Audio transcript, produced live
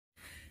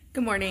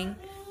Good morning.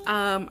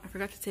 I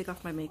forgot to take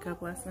off my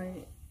makeup last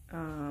night.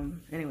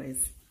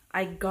 Anyways,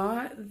 I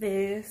got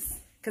this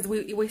because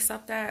we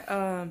stopped at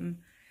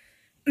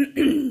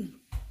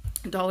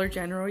Dollar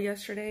General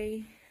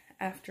yesterday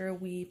after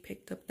we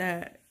picked up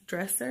that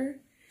dresser,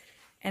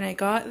 and I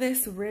got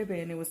this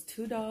ribbon. It was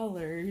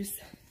 $2.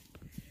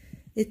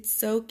 It's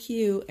so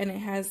cute, and it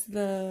has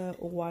the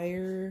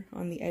wire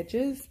on the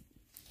edges.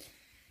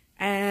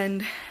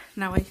 And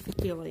now I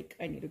feel like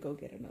I need to go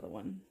get another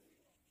one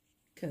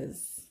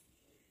because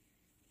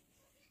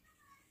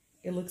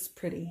it looks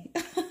pretty.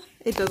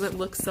 It doesn't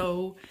look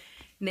so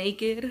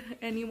naked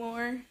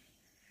anymore.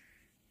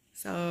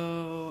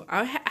 So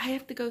I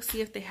have to go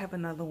see if they have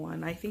another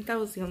one. I think that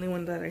was the only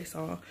one that I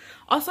saw.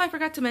 Also, I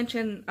forgot to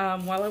mention,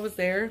 while I was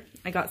there,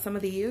 I got some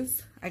of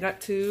these. I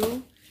got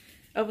 2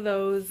 of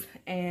those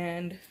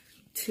and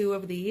 2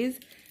 of these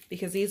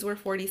because these were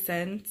 40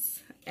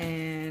 cents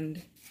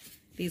and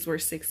these were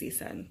 60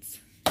 cents.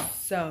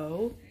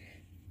 So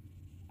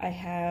I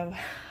have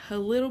a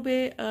little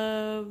bit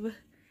of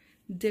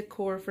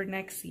decor for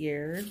next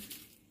year,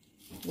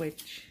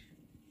 which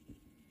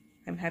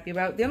I'm happy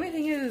about. The only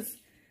thing is,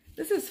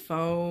 this is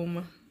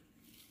foam,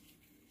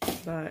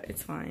 but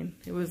it's fine.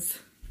 It was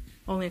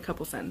only a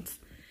couple cents.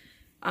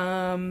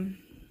 But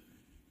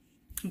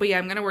yeah,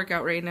 I'm gonna work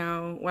out right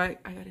now. Well,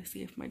 I gotta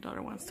see if my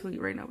daughter wants to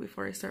eat right now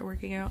before I start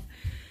working out.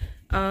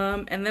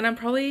 And then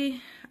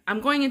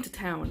I'm going into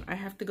town. I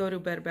have to go to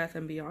Bed Bath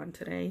 & Beyond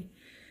today.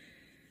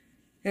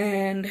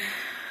 And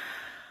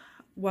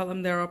while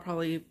I'm there, I'll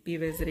probably be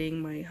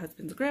visiting my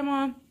husband's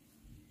grandma.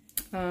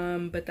 But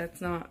I'm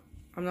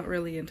not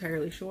really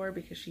entirely sure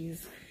because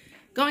she's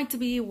going to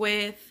be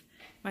with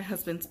my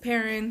husband's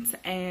parents,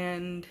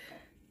 and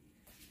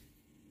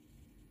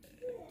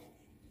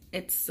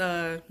it's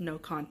a no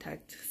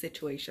contact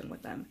situation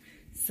with them.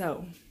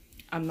 So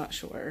I'm not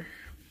sure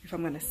if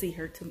I'm gonna see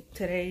her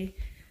today,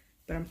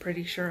 but I'm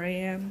pretty sure I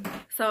am.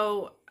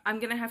 So I'm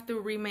gonna have to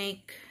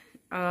remake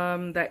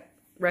that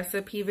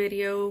recipe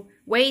video.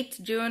 Wait,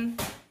 June.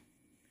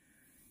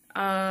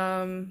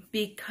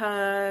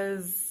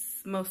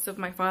 Because most of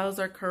my files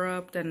are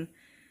corrupt, and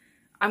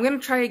I'm gonna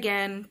try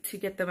again to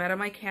get them out of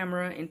my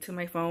camera into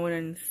my phone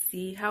and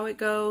see how it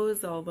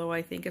goes, although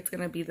I think it's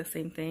gonna be the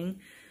same thing.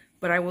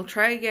 But I will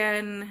try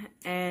again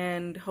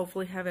and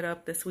hopefully have it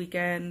up this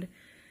weekend.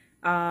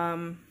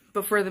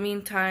 But for the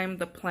meantime,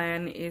 the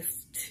plan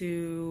is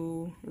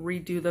to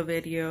redo the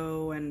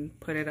video and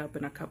put it up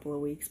in a couple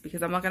of weeks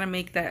because I'm not gonna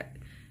make that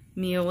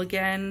meal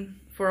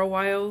again for a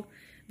while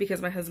because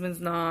my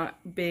husband's not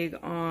big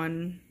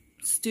on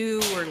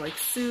stew or like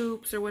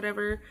soups or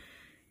whatever.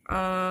 So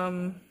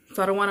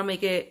I don't want to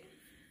make it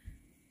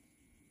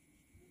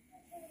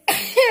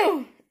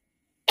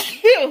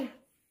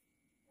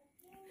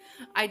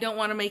I don't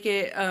want to make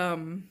it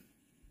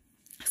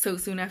so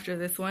soon after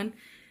this one,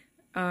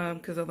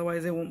 because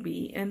otherwise it won't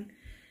be eaten.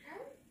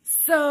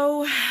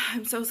 So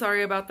I'm so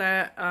sorry about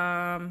that.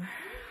 I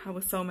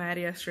was so mad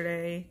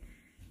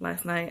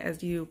last night,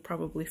 as you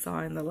probably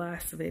saw in the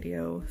last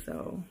video.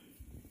 So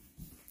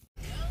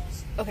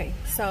okay,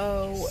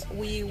 so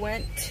we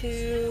went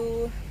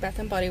to Bath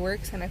and Body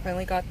Works, and I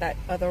finally got that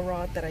other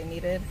rod that I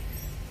needed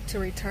to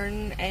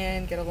return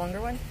and get a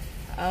longer one.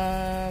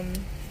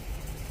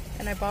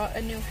 And I bought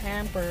a new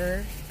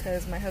hamper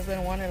because my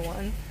husband wanted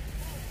one.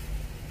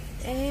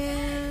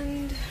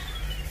 And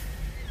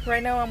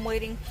right now I'm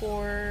waiting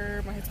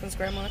for my husband's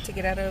grandma to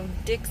get out of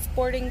Dick's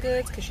Sporting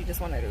Goods because she just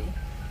wanted to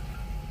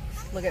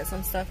look at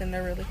some stuff in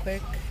there really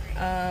quick.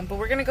 But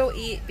we're gonna go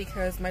eat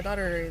because my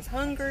daughter is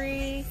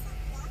hungry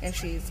and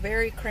she's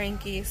very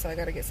cranky, so I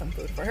gotta get some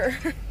food for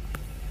her.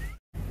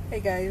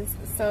 Hey guys,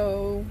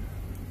 so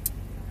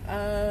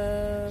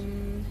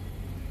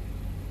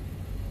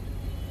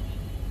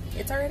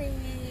it's already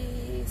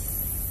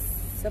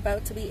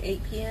about to be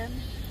 8 p.m.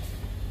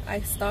 I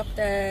stopped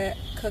at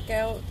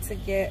Cookout to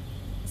get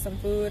some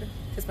food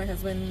because my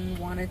husband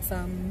wanted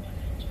some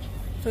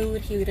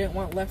food. He didn't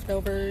want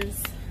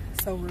leftovers.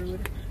 So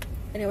rude.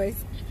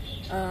 Anyways,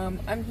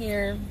 I'm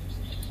here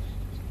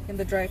in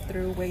the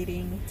drive-thru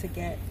waiting to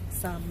get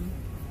some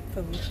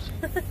food.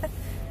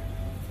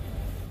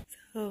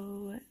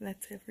 So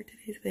that's it for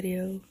today's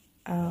video.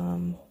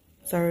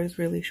 Sorry it was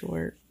really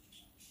short,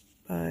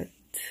 but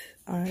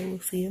I will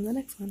see you in the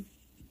next one.